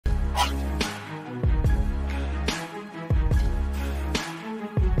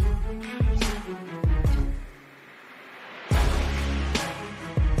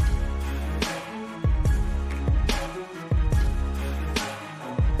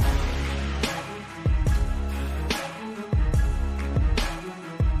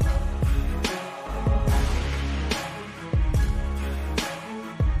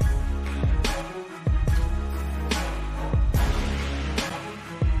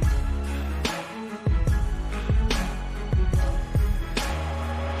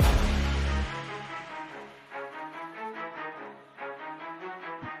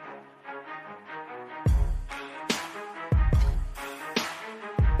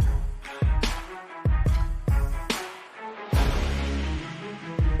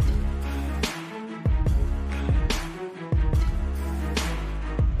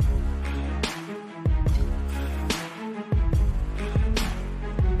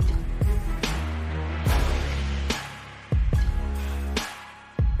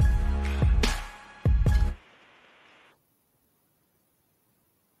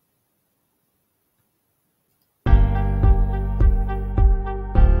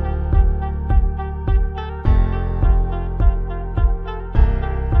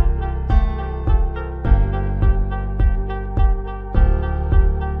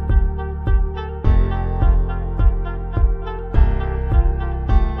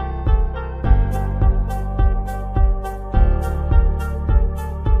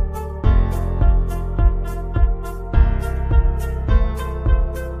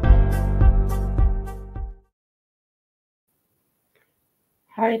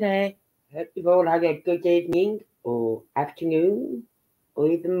Hi there. Hope you've all had a good evening or afternoon or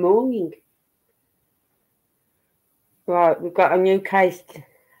even morning. Right, we've got a new case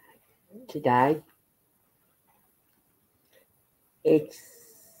today. It's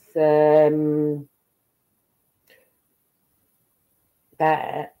about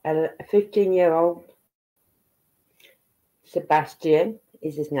a 15-year-old. Sebastian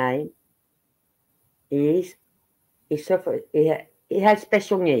is his name. He has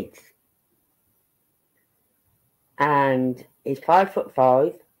special needs. And he's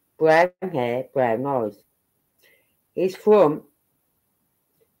 5'5", brown hair, brown eyes. He's from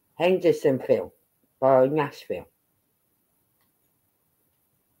Hendersonville by Nashville.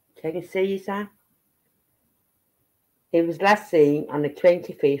 Can you see his son? He was last seen on the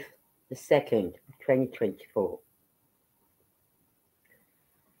 25th, the 2nd of 2024.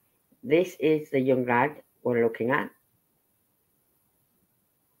 This is the young lad we're looking at.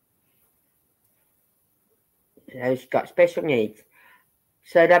 So he's got special needs.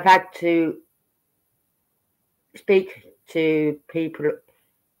 So they've had to speak to people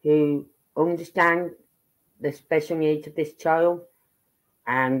who understand the special needs of this child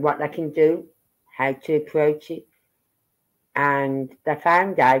and what they can do, how to approach it. And they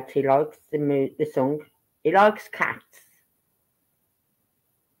found out he likes the song. He likes cats.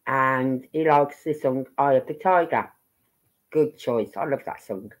 And he likes the song Eye of the Tiger. Good choice. I love that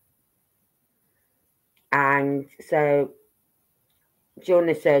song. And so during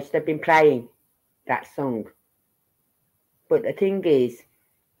the search, they've been playing that song. But the thing is,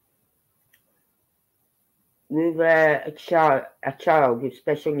 with a child with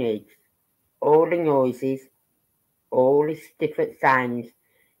special needs, all the noises, all these different sounds,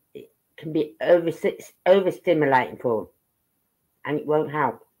 it can be overstimulating for him, and it won't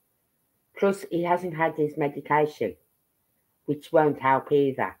help. Plus, he hasn't had his medication, which won't help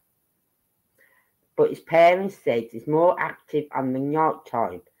either. But his parents said he's more active on the night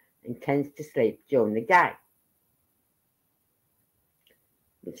time and tends to sleep during the day,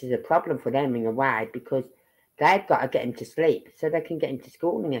 which is a problem for them in a way because they've got to get him to sleep so they can get him to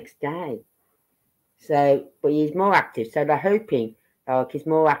school the next day. So, but he's more active. So they're hoping like he's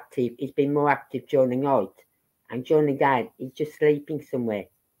more active. He's been more active during the night, and during the day he's just sleeping somewhere.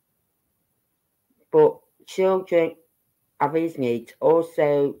 But children of his needs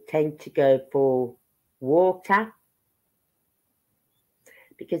also tend to go for water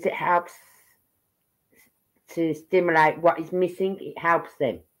because it helps to stimulate what is missing. It helps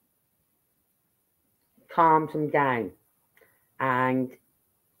them, calms them down. And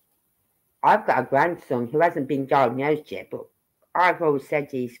I've got a grandson who hasn't been diagnosed yet, but I've always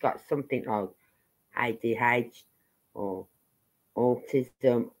said he's got something like ADHD or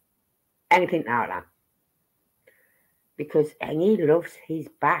autism, anything like that. And he loves his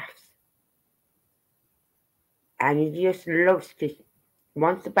baths. And he just loves to,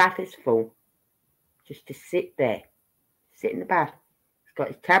 once the bath is full, just to sit there, sit in the bath. He's got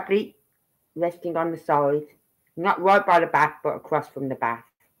his tablet resting on the side, not right by the bath, but across from the bath.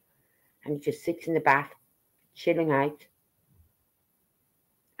 And he just sits in the bath, chilling out.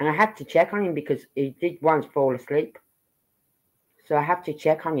 And I had to check on him because he did once fall asleep. So I have to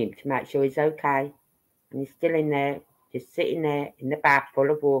check on him to make sure he's okay. And he's still in there, just sitting there in the bath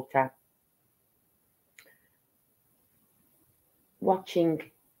full of water, watching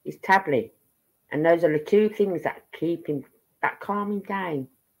his tablet. And those are the two things that keep him, that calm him down,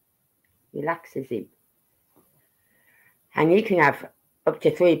 relaxes him. And he can have up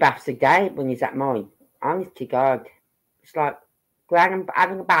to 3 baths a day when he's at mine. Honest to God. It's like having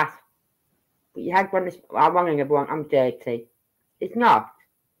a bath. But you had one, I'm wrong everyone, I'm dirty. It's not.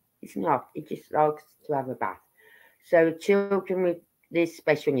 It's not. He just likes to have a bath. So children with these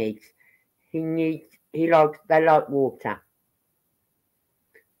special needs, they like water.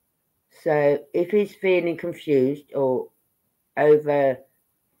 So if he's feeling confused or over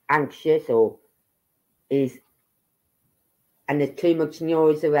anxious and there's too much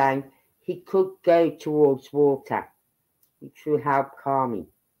noise around, he could go towards water, which will help calm him.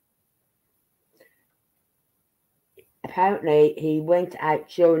 Apparently, he went out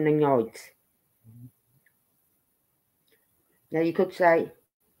during the night. Now, you could say,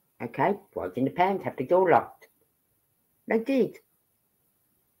 okay, why didn't the parents have the door locked? They did.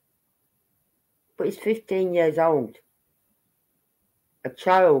 But he's 15 years old. A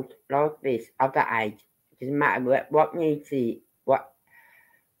child like this, of that age, it doesn't matter what needs he, what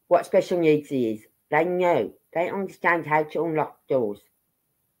special needs he is. They know. They understand how to unlock doors.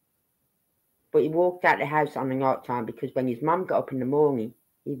 But he walked out the house on the night time because when his mum got up in the morning,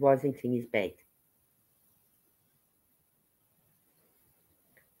 he wasn't in his bed.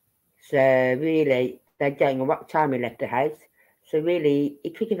 So really, they don't know what time he left the house. So really, he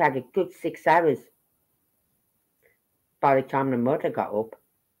could have had a good 6 hours by the time the mother got up.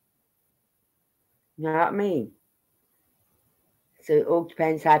 You know what I mean? So it all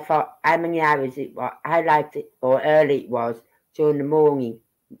depends how many hours it was, how late or early it was during the morning,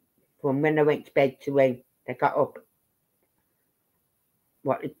 from when they went to bed to when they got up.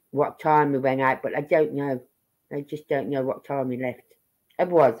 What time he went out, but I don't know. They just don't know what time he left.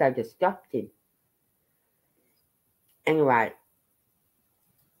 Otherwise, they'd have stopped him. Anyway,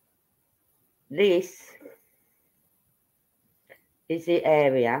 this is the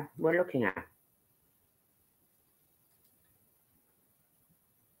area we're looking at.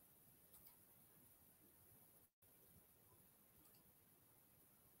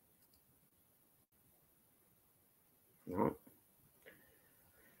 Right.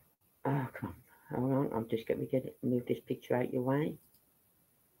 Oh, come on. Hold on. I'm just going to move this picture out your way.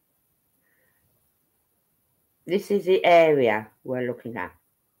 This is the area we're looking at.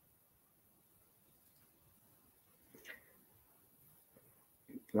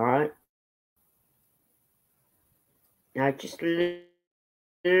 Right. Now just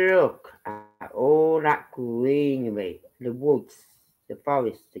look at all that greenery, the woods, the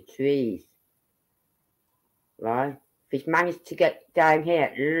forests, the trees. Right. If he's managed to get down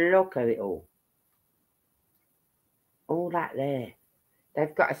here, look at it all. All that there.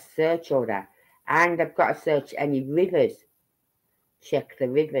 They've got to search all that. And they've got to search any rivers. Check the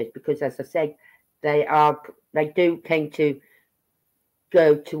rivers. Because as I said, they do tend to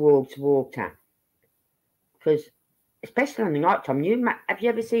go towards water. Because, especially on the night time, have you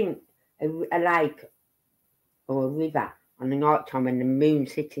ever seen a lake or a river on the night time when the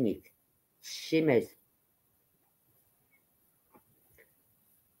moon's hitting it? Shimmers.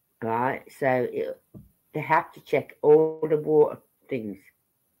 Right? So they have to check all the water things.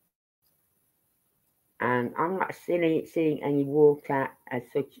 And I'm not seeing any water as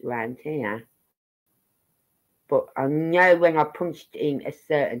such around here. But I know when I punched in a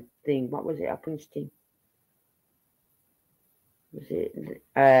certain thing, what was it I punched in? Was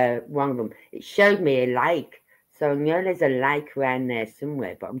it one of them? It showed me a lake. So I know there's a lake around there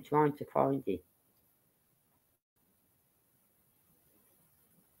somewhere, but I'm trying to find it.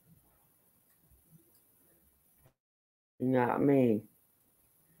 You know what I mean?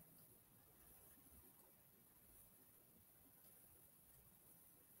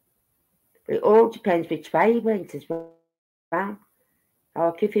 But it all depends which way he went as well.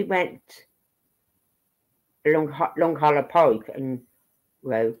 Like if he went along Long Hollow Pike and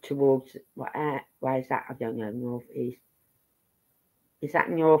road towards, where is that? I don't know, north, east. Is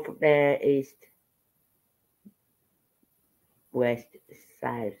that north up there, east, west,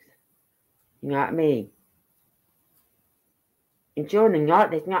 south? You know what I mean? And during the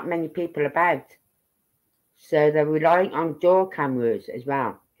night, there's not many people about. So they're relying on door cameras as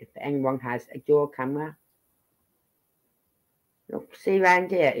well, if anyone has a door camera. Look, see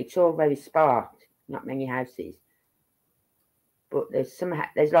around here, it's all very sparse, not many houses. But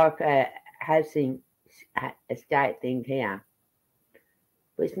there's like a housing estate thing here.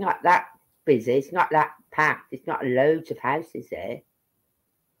 But it's not that busy, it's not that packed, it's not loads of houses there.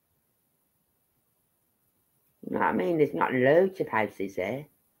 You know what I mean? There's not loads of houses there.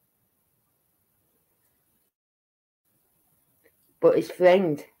 But his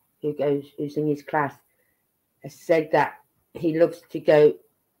friend who's in his class has said that he loves to go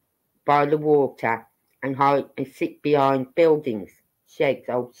by the water and hide and sit behind buildings, sheds,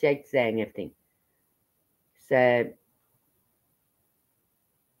 old sheds there and everything. So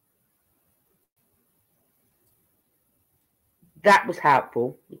that was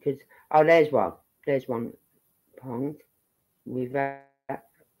helpful because there's one pond, river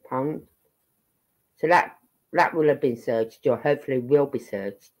pond. So that will have been searched, or hopefully will be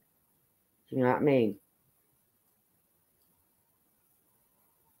searched. Do you know what I mean?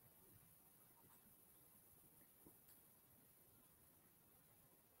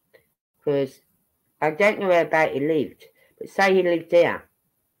 Because I don't know whereabout he lived, but say he lived there.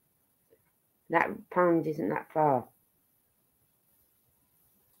 That pond isn't that far.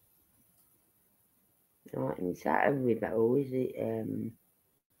 Right, is that a river or is it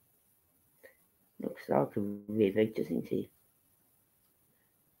looks like a river, doesn't it?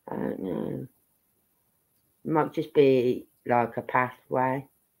 I don't know. It might just be like a pathway.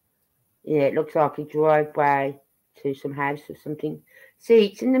 Yeah, it looks like a driveway to some house or something. See,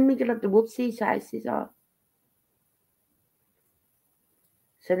 it's in the middle of the woods, these houses are.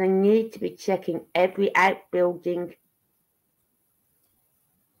 So they need to be checking every outbuilding.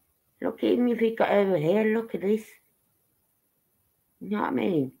 Look, even if you got over here, look at this. You know what I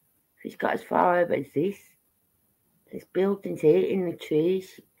mean? If he's got as far over as this, there's buildings here in the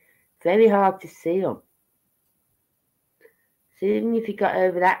trees. Very hard to see them. So even if he got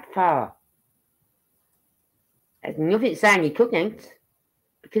over that far, there's nothing saying he couldn't,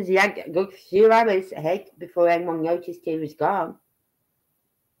 because he had a good few hours ahead before anyone noticed he was gone.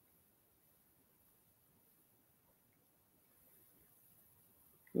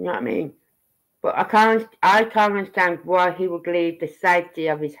 You know what I mean? But I can't understand why he would leave the safety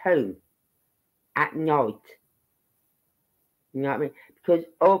of his home at night. You know what I mean? Because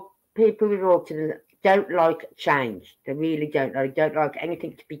all people with autism don't like change. They really don't. They don't like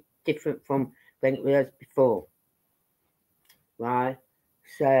anything to be different from when it was before. Right?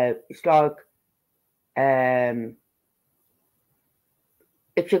 So it's like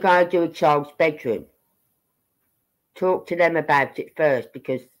if you're going to do a child's bedroom, talk to them about it first,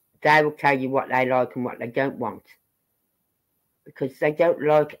 because they will tell you what they like and what they don't want, because they don't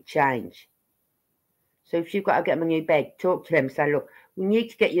like change. So if you've got to get them a new bed, talk to them and say, look, we need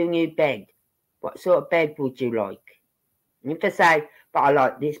to get you a new bed. What sort of bed would you like? And if they say, but I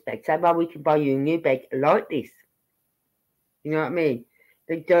like this bed, say, well, we can buy you a new bed like this. You know what I mean?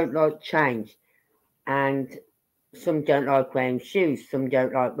 They don't like change. And some don't like wearing shoes. Some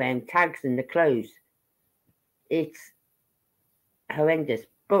don't like wearing tags in the clothes. It's horrendous.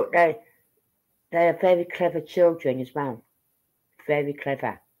 But they are very clever children as well. Very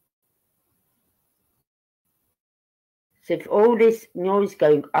clever. So if all this noise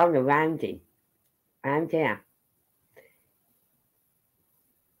going on around him, around here,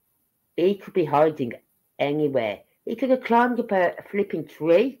 he could be hiding anywhere. He could have climbed up a flipping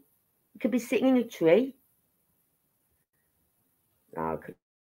tree. He could be sitting in a tree. Oh,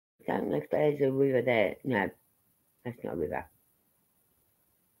 I don't know if there's a river there. No, that's not a river.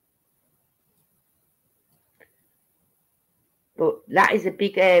 But that is a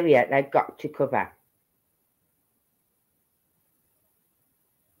big area they've got to cover.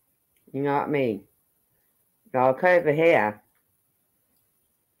 You know what I mean? Like over here,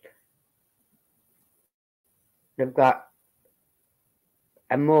 they've got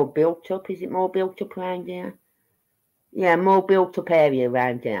a more built up. Is it more built up around here? Yeah, more built up area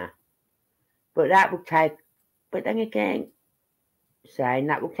around here. But that will take, but then again, saying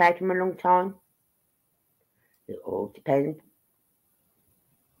that will take them a long time. It all depends.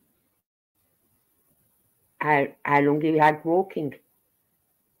 How long he had walking?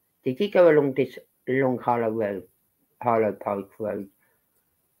 Did he go along this long hollow pike road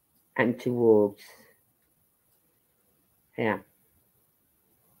and towards here?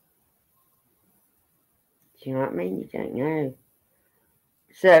 Do you know what I mean? You don't know.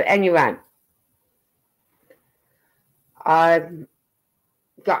 So anyway, I've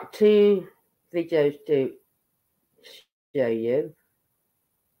got 2 videos to show you.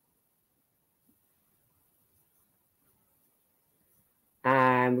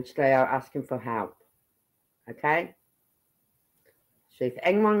 And which they are asking for help. Okay? So if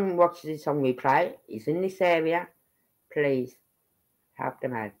anyone watches this on replay, is in this area, please help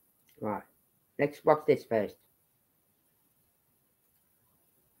them out. Right. Let's watch this first.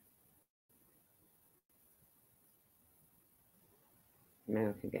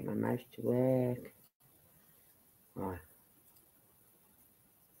 Now I can get my mouse to work. Right.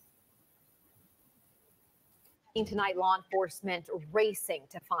 Tonight, law enforcement racing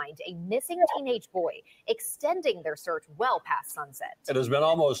to find a missing teenage boy, extending their search well past sunset. It has been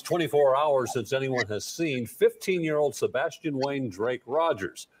almost 24 hours since anyone has seen 15-year-old Sebastion Wayne Drake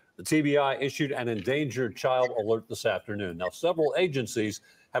Rogers. The TBI issued an endangered child alert this afternoon. Now, several agencies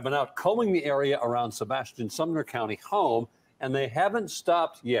have been out combing the area around Sebastian's Sumner County home, and they haven't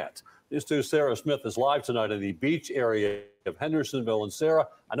stopped yet. News 2's Sarah Smith is live tonight in the beach area of Hendersonville. And Sarah,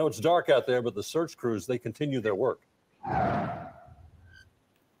 I know it's dark out there, but the search crews, they continue their work.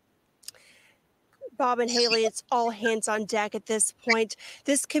 Bob and Haley, it's all hands on deck at this point.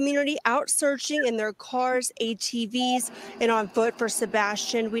 This community out searching in their cars, ATVs, and on foot for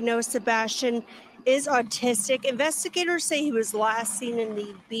Sebastian. We know Sebastian is autistic. Investigators say he was last seen in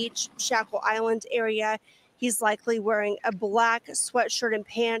the beach, Shackle Island area. He's likely wearing a black sweatshirt and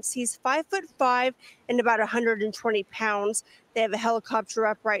pants. He's 5'5" and about 120 pounds. They have a helicopter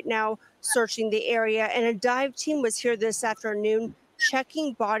up right now searching the area, and a dive team was here this afternoon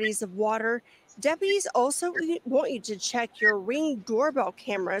checking bodies of water. Deputies also want you to check your Ring doorbell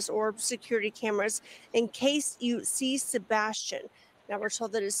cameras or security cameras in case you see Sebastian. Now we're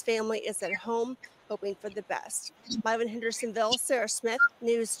told that his family is at home, hoping for the best. Live in Hendersonville, Sarah Smith,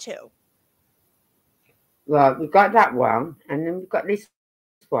 News 2. Right, we've got that one, and then we've got this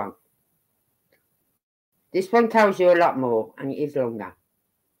one. This one tells you a lot more, and it is longer.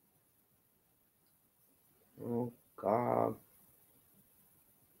 Oh, God.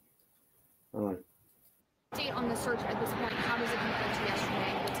 Oh. Update on the search at this point. How does it compare to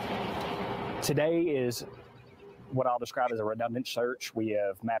yesterday? What's communicated? Today is what I'll describe as a redundant search. We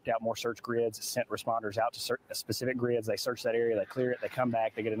have mapped out more search grids, sent responders out to specific grids. They search that area, they clear it, they come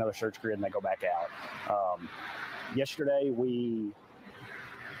back, they get another search grid, and they go back out. Yesterday, we,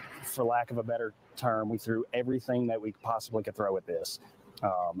 for lack of a better term, we threw everything that we possibly could throw at this.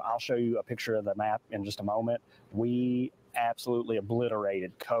 I'll show you a picture of the map in just a moment. We absolutely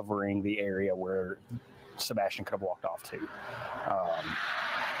obliterated covering the area where Sebastian could have walked off to.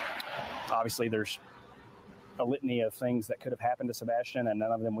 Obviously, there's a litany of things that could have happened to Sebastian, and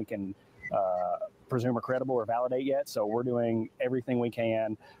none of them we can presume are credible or validate yet. So we're doing everything we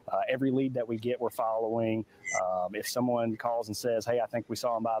can. Every lead that we get, we're following. If someone calls and says, hey, I think we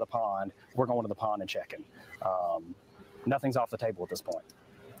saw him by the pond, we're going to the pond and checking. Nothing's off the table at this point.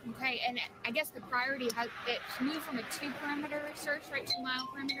 Okay, and I guess the priority has it moved from a 2-perimeter search, right, 2-mile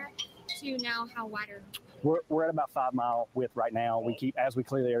perimeter, to now how wider? We're at about 5-mile width right now. We keep, as we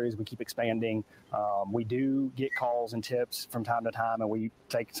clear the areas, we keep expanding. We do get calls and tips from time to time, and we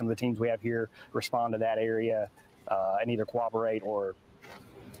take some of the teams we have here, respond to that area, and either corroborate or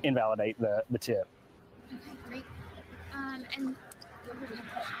invalidate the tip. Okay, great.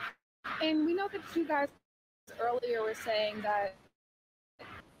 And we know that you guys earlier were saying that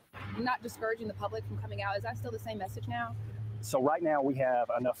not discouraging the public from coming out. Is that still the same message now? So right now we have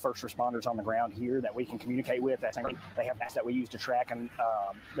enough first responders on the ground here that we can communicate with. They have apps that we use to track, and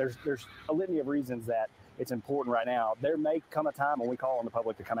there's a litany of reasons that it's important right now. There may come a time when we call on the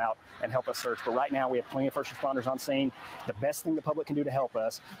public to come out and help us search, but right now we have plenty of first responders on scene. The best thing the public can do to help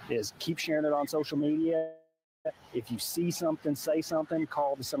us is keep sharing it on social media. If you see something, say something,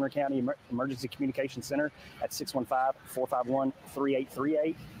 call the Sumner County Emergency Communication Center at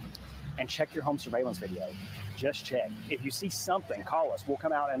 615-451-3838 and check your home surveillance video. Just check. If you see something, call us. We'll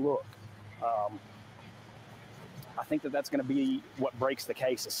come out and look. I think that that's going to be what breaks the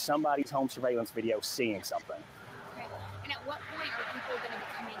case, is somebody's home surveillance video seeing something. Okay. And at what point are people going to be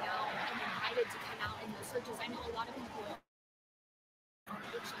coming out and invited to come out in those searches? I know a lot of people are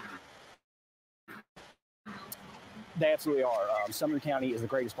itching. They absolutely are. Sumner County is the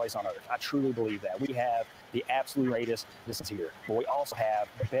greatest place on earth. I truly believe that. We have the absolute greatest distance here, but we also have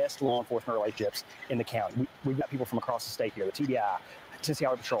the best law enforcement relationships in the county. We've got people from across the state here, the TBI, Tennessee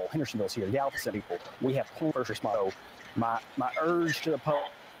Highway Patrol, Hendersonville's here, the Alpha people. We have plenty of first responders. My urge to the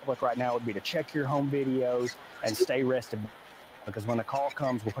public right now would be to check your home videos and stay rested, because when the call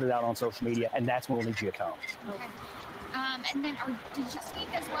comes, we'll put it out on social media, and that's when we'll need you to come. Okay. And then, did you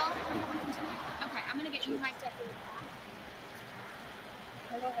speak as well? Okay, I'm going to get you mic'd up.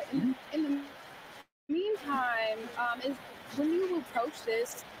 In the meantime, is when you approach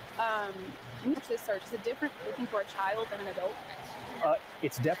this search, is it different looking for a child than an adult?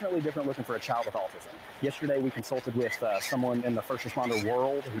 It's definitely different looking for a child with autism. Yesterday, we consulted with someone in the first responder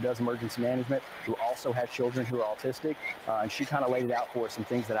world who does emergency management, who also has children who are autistic, and she kind of laid it out for us, some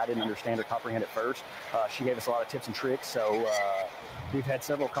things that I didn't understand or comprehend at first. She gave us a lot of tips and tricks, so we've had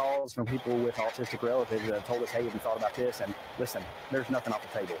several calls from people with autistic relatives that have told us, hey, have you thought about this? And listen, there's nothing off the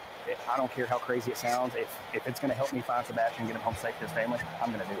table. I don't care how crazy it sounds. If it's going to help me find Sebastian and get him home safe to his family,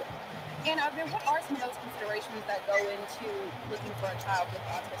 I'm going to do it. And what are some of those considerations that go into looking for a child with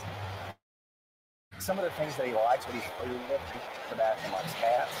autism? Some of the things that he likes, what he's familiar with, Sebastian likes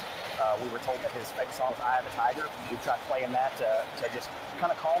cats. We were told that his favorite song is Eye of the Tiger. We tried playing that to just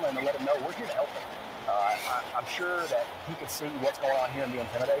kind of calm him and let him know we're here to help him. I'm sure that he could see what's going on here and be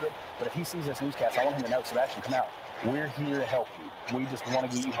intimidated, but if he sees this newscast, I want him to know, Sebastian, come out. We're here to help you. We just want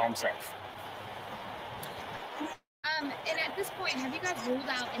to get you home safe. And at this point, have you guys ruled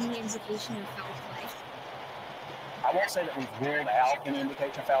out any indication of foul play? I won't say that we've ruled out any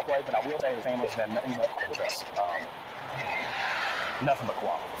indication of foul play, but I will say the family's been nothing but with us. Nothing but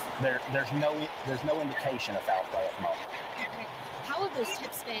cooperative. There's no indication of foul play at the moment. Okay. How have those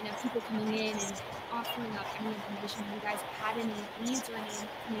tips been of people coming in and offering up any information? Have you guys had any leads or any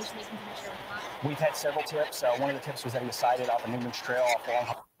information they can share with us? We've had several tips. One of the tips was that he was sighted off the Newman's Trail off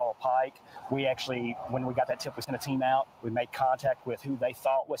Long Haul Pike. We actually, when we got that tip, we sent a team out. We made contact with who they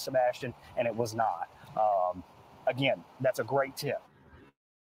thought was Sebastian, and it was not. Again, that's a great tip.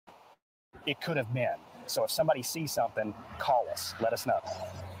 It could have been. So if somebody sees something, call us. Let us know.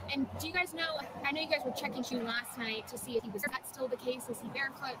 And do you guys know, I know you guys were checking shoe last night to see if he was, is that still the case? Is he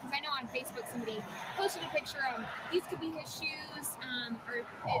barefoot? Because I know on Facebook somebody posted a picture of these could be his shoes, or is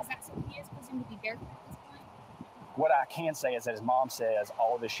that something he is presumed to be barefoot at this point? What I can say is that his mom says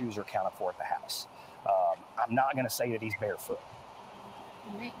all of his shoes are accounted for at the house. I'm not going to say that he's barefoot.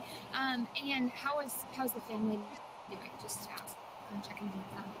 Right. And how's the family doing? Just to ask, I'm checking in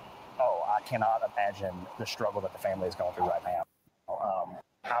with them. Oh, I cannot imagine the struggle that the family is going through right now.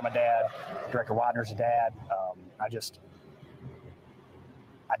 I'm a dad. Director Widener's a dad. I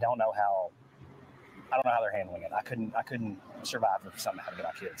don't know how they're handling it. I couldn't survive if something happened to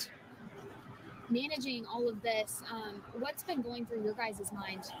my kids. Managing all of this, what's been going through your guys'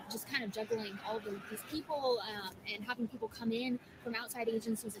 mind, just kind of juggling all of these people and having people come in from outside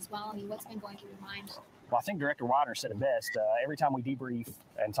agencies as well? I mean, what's been going through your mind? Well, I think Director Widener said it best. Every time we debrief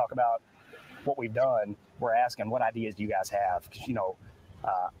and talk about what we've done, we're asking, what ideas do you guys have? Because,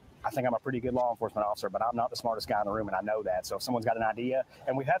 I think I'm a pretty good law enforcement officer, but I'm not the smartest guy in the room, and I know that. So if someone's got an idea,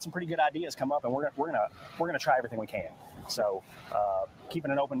 and we've had some pretty good ideas come up, and we're gonna try everything we can. So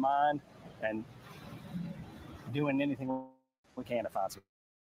keeping an open mind and doing anything we can to find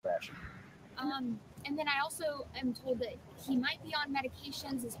Sebastian. And then I also am told that he might be on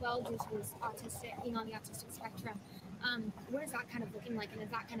medications as well due to his autistic, being on the autistic spectrum. What is that kind of looking like, and is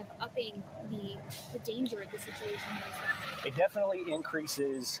that kind of upping the danger of the situation? It definitely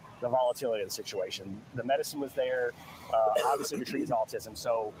increases the volatility of the situation. The medicine was there, obviously to treat his autism.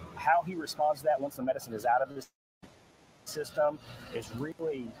 So how he responds to that once the medicine is out of the system is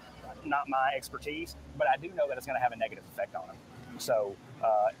really not my expertise, but I do know that it's going to have a negative effect on him. So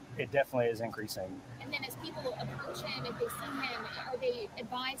it definitely is increasing. And then as people approach him, if they see him, are they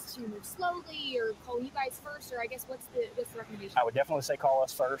advised to move slowly or call you guys first? Or I guess what's the recommendation? I would definitely say call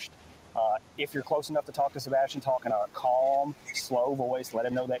us first. If you're close enough to talk to Sebastian, talk in a calm, slow voice. Let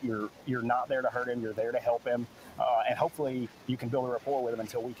him know that you're not there to hurt him. You're there to help him. And hopefully you can build a rapport with him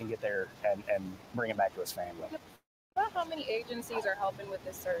until we can get there and bring him back to his family. About how many agencies are helping with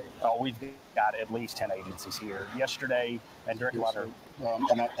this search? Oh, we've got at least 10 agencies here. Yesterday, and Director Widener. I'm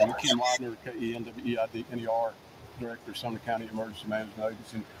Ken Widener, KENDER, Director, Sumner County Emergency Management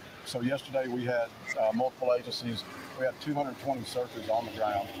Agency. So yesterday we had multiple agencies. We had 220 searchers on the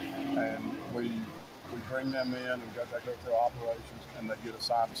ground, and we bring them in and they go through operations, and they get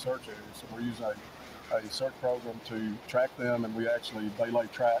assigned to search areas. So we're using a search program to track them, and they lay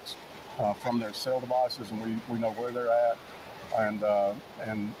tracks from their cell devices, and we know where they're at, and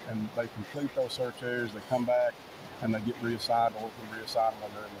they complete those search areas. They come back and they get reassigned, or we reassign them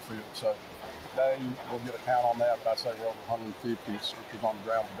when they're in the field. So today we'll get a count on that, but I'd say we're over 150 searchers on the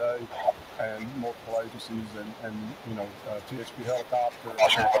ground today, and multiple agencies, and THP helicopter,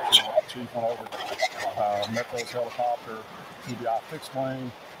 Chief went over, Metro's helicopter, TBI fixed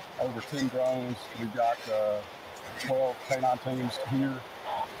wing, over 10 drones. We've got 12 K9 teams here.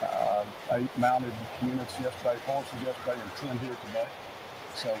 8 mounted units yesterday, forces yesterday, and 10 here today.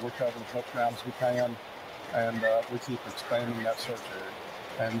 So we're covering as much ground as we can, and we keep expanding that search area.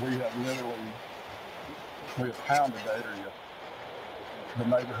 And we have pounded that area, the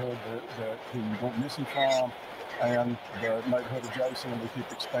neighborhood that he went missing from, and the neighborhood adjacent, and we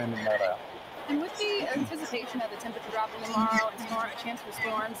keep expanding that out. And with the anticipation of the temperature dropping tomorrow and a chance for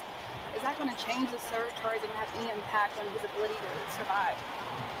storms, is that going to change the search, or is it going to have any impact on his ability to survive?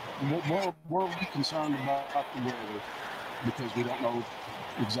 We're concerned about the weather because we don't know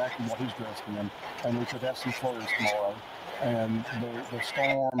exactly what he's dressed in, and we could have some flurries tomorrow. And the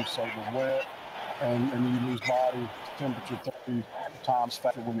storms, so the wet, and you lose body temperature 30 times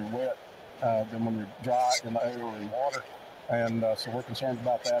faster when you're wet than when you're dry in the air or in water. And so we're concerned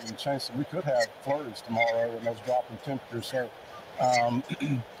about that, and the chance that we could have flurries tomorrow and those dropping temperatures. So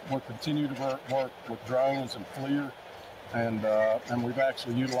we'll continue to work with drones and FLIR. And we've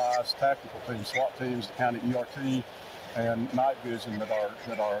actually utilized tactical teams, SWAT teams, the county ERT, and night vision that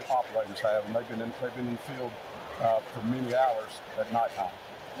our operators have, and they've been in the field for many hours at nighttime.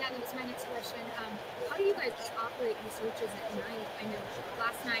 Yeah, that was my next question. How do you guys operate these searches at night? I know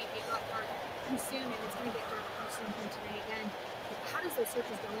last night it got dark pretty soon, and it's going to get dark pretty soon from today again. How does those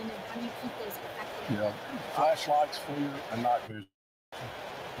searches go in, and how do you keep those effective? Yeah, flashlights, FLIR, and night vision.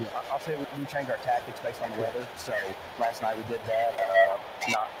 Yeah, I'll say we change our tactics based on the weather. So last night we did that.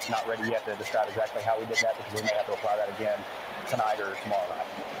 Not ready yet to describe exactly how we did that, because we may have to apply that again tonight or tomorrow night.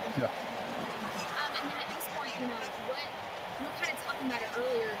 Yeah. And then at this point, we were kind of talking about it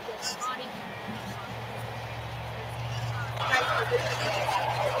earlier with body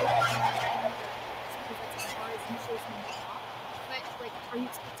but are you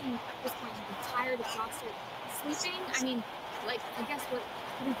expecting at this point to be tired, exhausted, sleeping? I mean, I guess what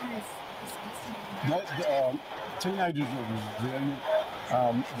do you guys discuss? Teenagers are resilient.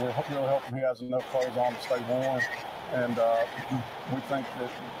 We're really hoping he has enough clothes on to stay warm, and we think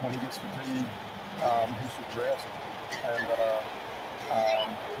that when he gets fatigued, he should rest. And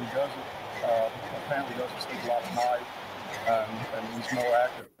he doesn't apparently doesn't sleep a lot at night, and he's more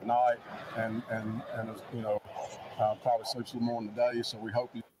active at night, and you know, probably sleeps a little more in the day. So we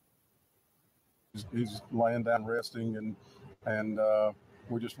hope he's laying down resting, and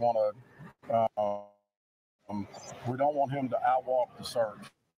we just want to. We don't want him to outwalk the search,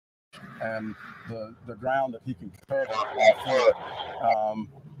 and the ground that he can cover on foot.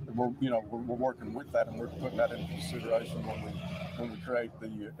 We're working with that, and we're putting that into consideration when we create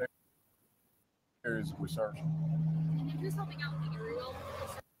the areas that we search. And then who's helping out with the aerial?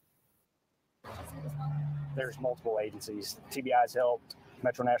 There's multiple agencies. TBI's helped,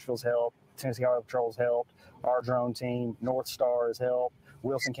 Metro Nashville's helped, Tennessee Highway Patrol's helped, our drone team, North Star has helped.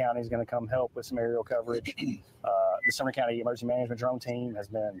 Wilson County is going to come help with some aerial coverage. The Sumner County Emergency Management drone team has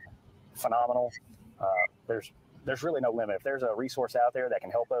been phenomenal. There's really no limit. If there's a resource out there that can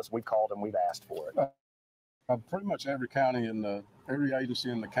help us, we've called and we've asked for it. Pretty much every county every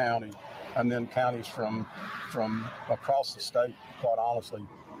agency in the county, and then counties from across the state, quite honestly.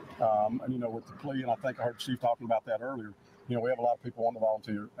 And with the plea, and I think I heard Chief talking about that earlier. We have a lot of people wanting to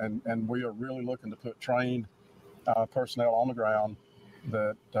volunteer, and we are really looking to put trained personnel on the ground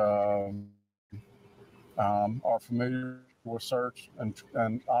that are familiar with search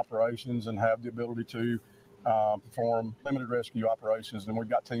and operations and have the ability to perform limited rescue operations. And we've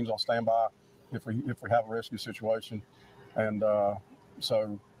got teams on standby if we have a rescue situation. And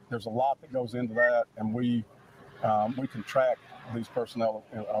so there's a lot that goes into that, and we can track these personnel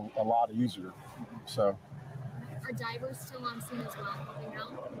a lot easier. So. Are divers still on scene as well, helping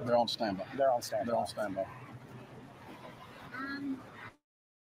out? They're on standby. They're on standby.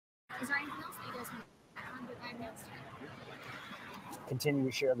 Is there anything else that you guys want to add on that I've missed? Continue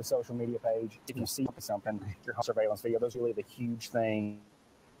to share the social media page. If you see something, your surveillance video, those are really the huge things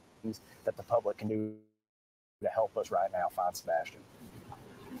that the public can do to help us right now find Sebastian.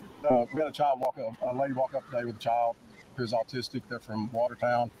 We had a lady walk up today with a child who's autistic. They're from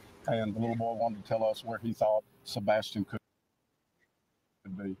Watertown, and the little boy wanted to tell us where he thought Sebastian could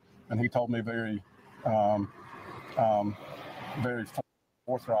be. And he told me very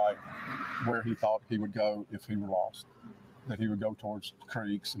forthright where he thought he would go if he were lost. That he would go towards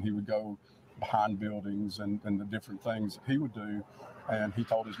creeks, and he would go behind buildings and the different things that he would do. And he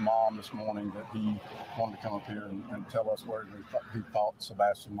told his mom this morning that he wanted to come up here and tell us where he thought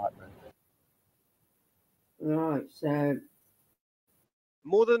Sebastian might be. Right, so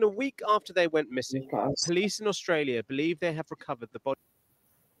more than a week after they went missing, police in Australia believe they have recovered the body.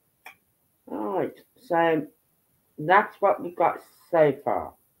 Right, so that's what we've got so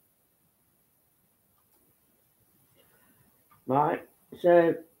far. Right,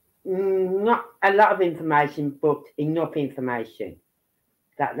 so not a lot of information, but enough information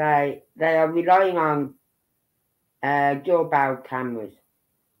that they are relying on doorbell cameras,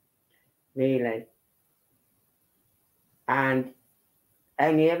 really, and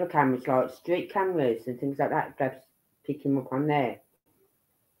any other cameras like street cameras and things like that. They're picking up on there.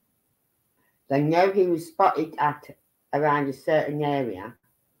 They know he was spotted at around a certain area,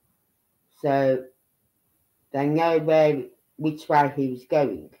 so they know which way he was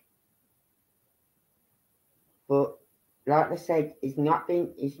going. But like I said, he's not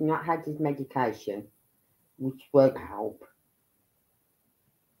had his medication, which won't help.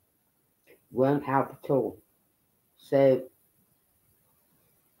 Won't help at all. So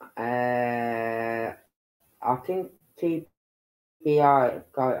I think TBI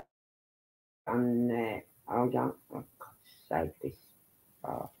got on there. Hold on, I've got to save this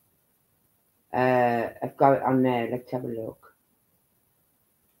far. I've got it on there. Let's have a look.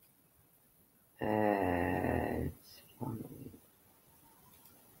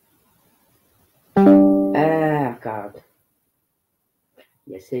 God.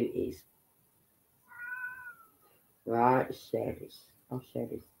 Yes, it is. Right, share this. I'll share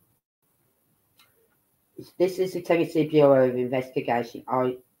this. This is the Tennessee Bureau of Investigation.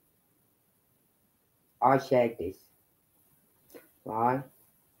 I shared this. Right.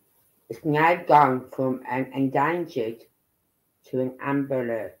 It's now gone from an endangered to an amber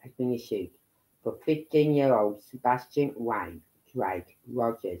alert has been issued for 15-year-old Sebastion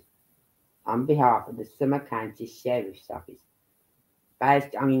Rogers on behalf of the Sumner County Sheriff's Office,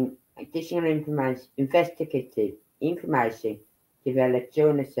 based on additional investigative information developed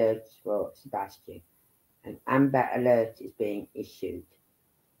during the search for Sebastian. An amber alert is being issued.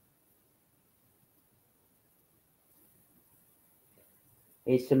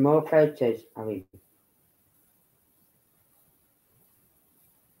 Here's some more photos of him.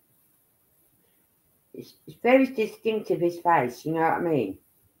 It's very distinctive, his face, you know what I mean?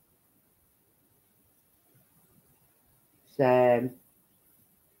 So,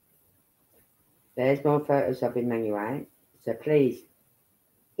 there's more photos of him anyway. So please,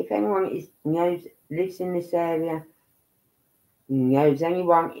 if anyone lives in this area, knows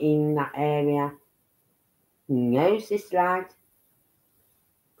anyone in that area, knows this lad,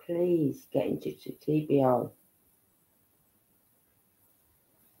 please get in touch with TBI.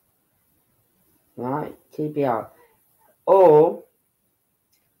 Right, TBI. Or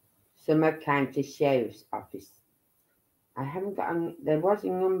Summer County Sheriff's Office. I haven't got there was a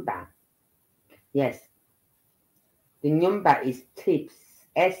number. Yes. The number is TIPS,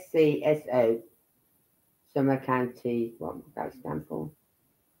 SCSO, Summer County, what would that stand for?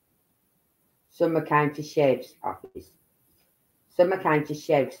 Summer County Sheriff's Office. Summer County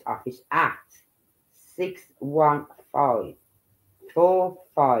Sheriff's Office at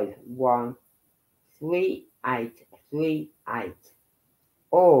 615-451-3838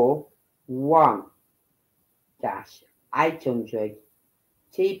 or 1-800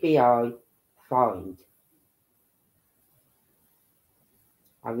 TBI find.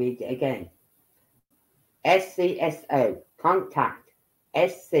 I'll read it again. SCSO, contact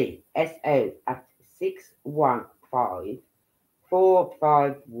SCSO at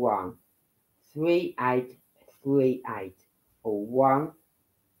 615-451-3838 or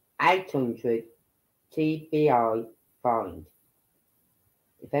 1-800 TBI find.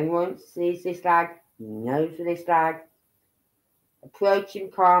 If anyone sees this lad, knows this lad, approach him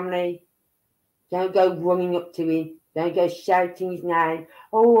calmly. Don't go running up to him. Don't go shouting his name.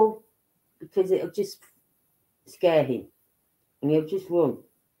 Oh, because it'll just scare him. And he'll just run.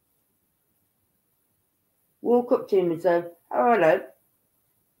 Walk up to him and say, oh, hello.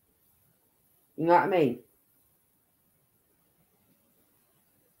 You know what I mean?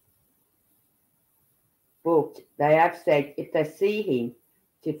 But they have said if they see him,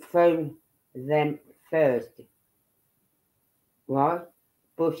 to phone them first. Right?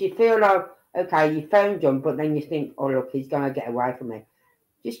 But if you feel like, okay, you phoned him, but then you think, oh, look, he's going to get away from me.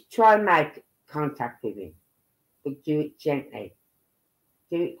 Just try and make contact with him. But do it gently.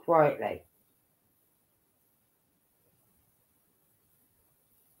 Do it quietly.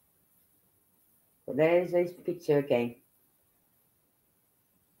 But there's his picture again.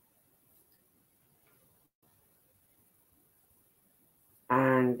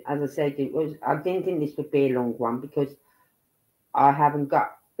 And as I said, I didn't think this would be a long one because I haven't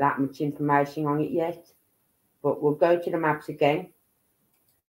got that much information on it yet. But we'll go to the maps again.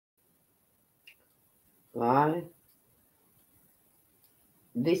 Right.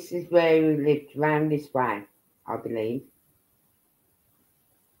 This is where we lived, round this way, I believe.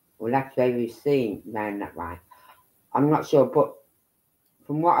 Well, that's where we've seen round that way. I'm not sure, but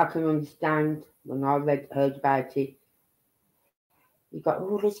from what I can understand, when I heard about it, you've got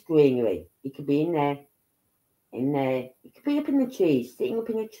all this greenery. You could be in there. You could be up in the trees, sitting up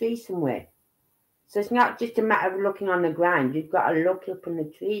in a tree somewhere. So it's not just a matter of looking on the ground. You've got to look up in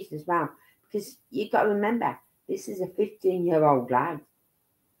the trees as well. Because you've got to remember, this is a 15-year-old lad.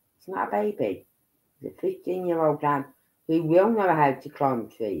 It's not a baby. It's a 15-year-old lad who will know how to climb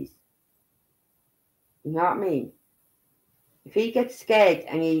trees. You know what I mean? If he gets scared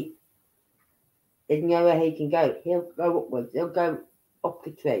and he doesn't know where he can go, he'll go upwards. He'll go up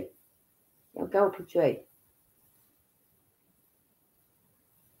the tree. He'll go up a tree.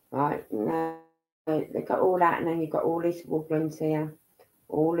 Right? No, they've got all that, and then you've got all these woodlands here.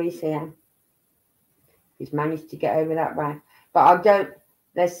 All these here. He's managed to get over that way. But I don't...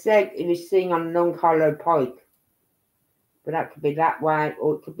 They said he was seen on Long Hollow Pike. But that could be that way,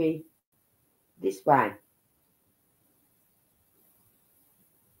 or it could be this way.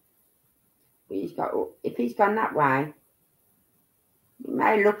 But if he's gone that way, he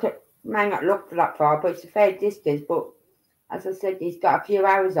may not look for that far, but it's a fair distance. But as I said, he's got a few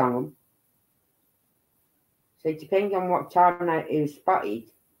hours on him. So depending on what time he was spotted,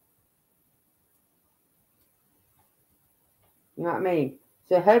 you know what I mean?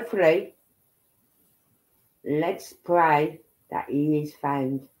 So hopefully, let's pray that he is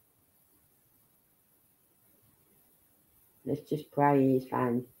found. Let's just pray he is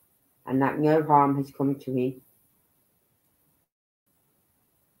found. And that no harm has come to him.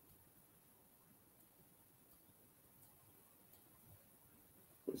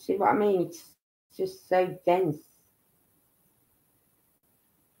 See what I mean? It's just so dense.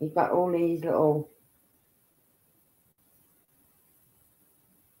 You've got all these little...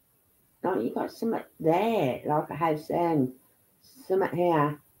 No, you've got something there, like a house there, and something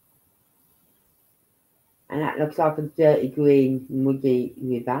here. And that looks like a dirty, green, muddy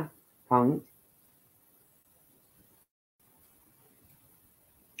river, pond.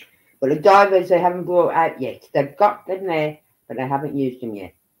 But the divers, they haven't brought out yet. They've got them there, but they haven't used them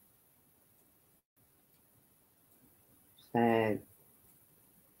yet. So,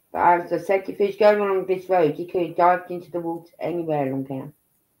 but as I said, if he's going along this road, he could have dived into the water anywhere along here.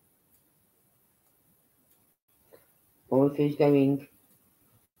 Or if he's going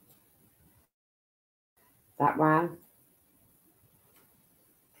that way,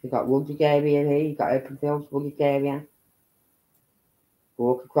 you've got wooded area here, you've got open fields, wooded area.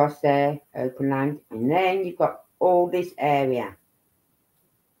 Walk across there, open land, and then you've got all this area.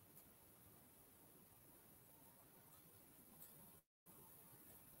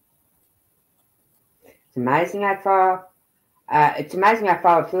 It's amazing how far a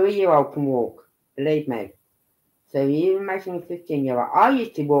 3-year-old can walk, believe me. So you imagine a 15-year-old. I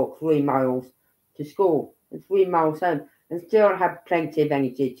used to walk 3 miles to school and 3 miles home and still have plenty of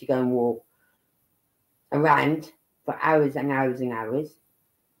energy to go and walk around for hours and hours and hours.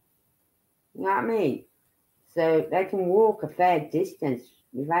 You know what I mean? So they can walk a fair distance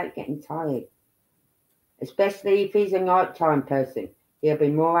without getting tired. Especially if he's a nighttime person. He'll be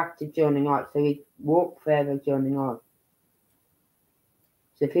more active during the night, so he'd walk further during the night.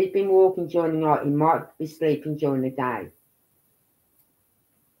 So if he's been walking during the night, he might be sleeping during the day.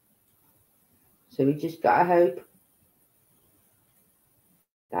 So we just got to hope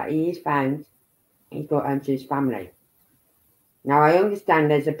that he is found and he's got home to his family. Now, I understand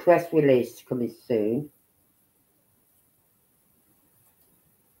there's a press release coming soon.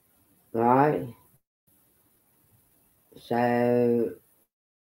 Right. So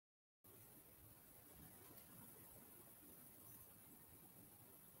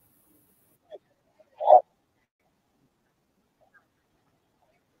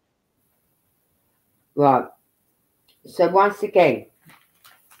right. So once again,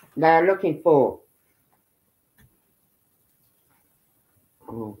 they are looking for.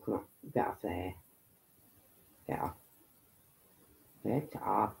 Oh, come on, get off there. Get off. Get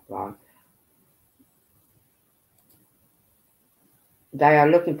off, right. They are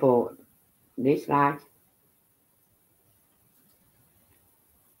looking for this lad.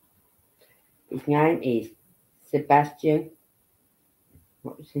 His name is Sebastian.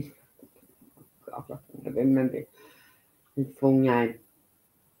 What was his? God, I can't remember his full name.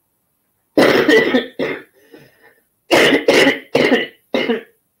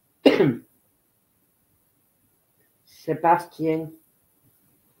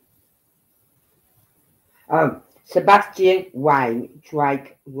 Sebastion Wayne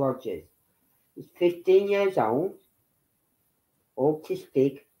Drake Rogers. He's 15 years old,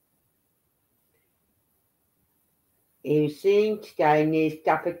 autistic. He was seen today near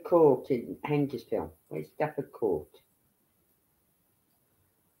Stafford Court in Hendersonville. Where's Stafford Court?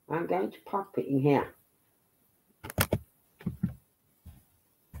 I'm going to pop it in here.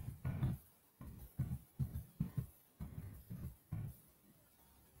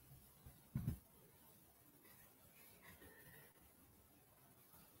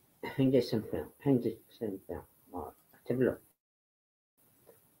 Hendersonville. Right, let's have a look.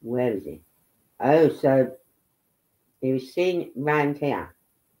 Where is he? Oh, so he was seen round here.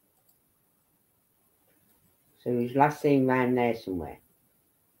 So he was last seen round there somewhere.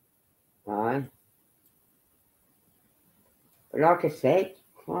 Right. But like I said,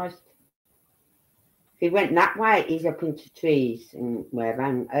 Christ, if he went that way, he's up into trees and wherever,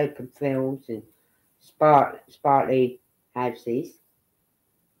 and open fields and sparkly houses.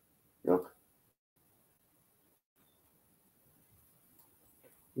 Look.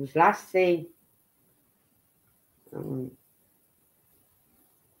 He was last seen.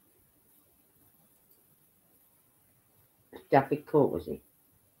 Stafford Court, was he?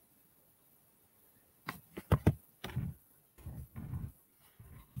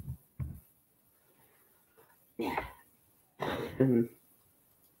 Yeah. So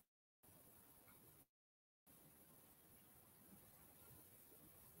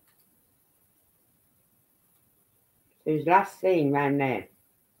he was last seen round there.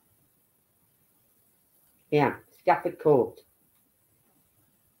 Yeah, Stafford Court.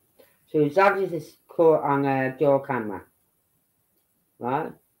 So he was obviously caught on a door camera.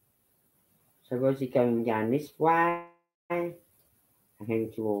 Right? So was he going down this way? And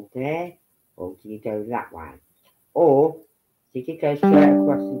then toward there? Or did he go that way? Or did he go straight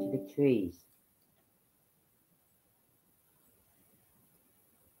across into the trees?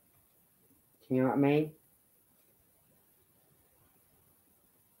 Do you know what I mean?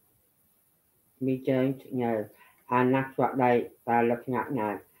 We don't know. And that's what they're looking at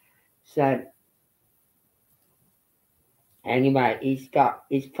now. So anyway, he's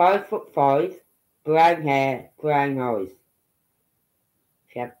 5'5", brown hair, brown eyes.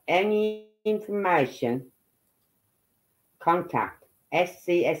 If you have any information, contact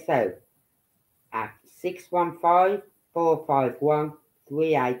SCSO at 615 451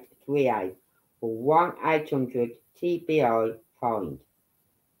 3838 or 1-800 TBI find.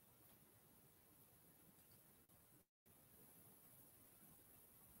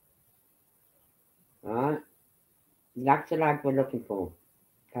 Alright, that's the lad we're looking for.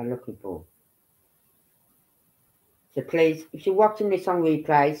 They're looking for. So please, if you're watching this on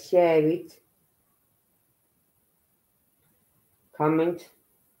replay, share it. Comment.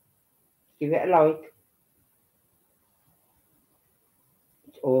 Give it a like.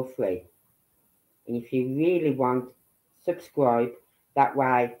 It's all free. And if you really want, subscribe. That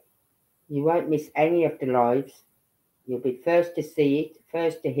way you won't miss any of the lives. You'll be first to see it,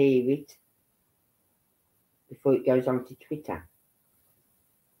 first to hear it, before it goes on to Twitter.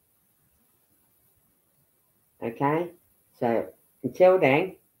 Okay? So, until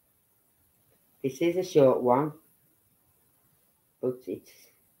then, this is a short one, but it's...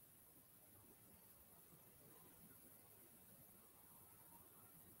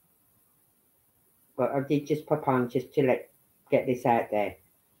 But I did just pop on just to get this out there.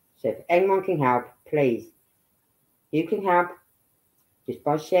 So if anyone can help, please. You can help just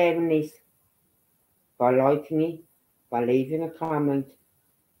by sharing this, by liking it, by leaving a comment.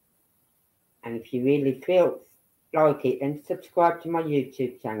 And if you really feel like it, then subscribe to my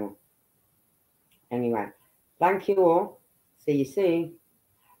YouTube channel. Anyway, thank you all. See you soon.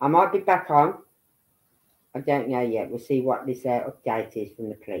 I might be back on. I don't know yet. We'll see what this update is from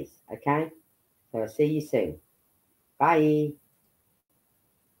the police. Okay? So I'll see you soon. Bye.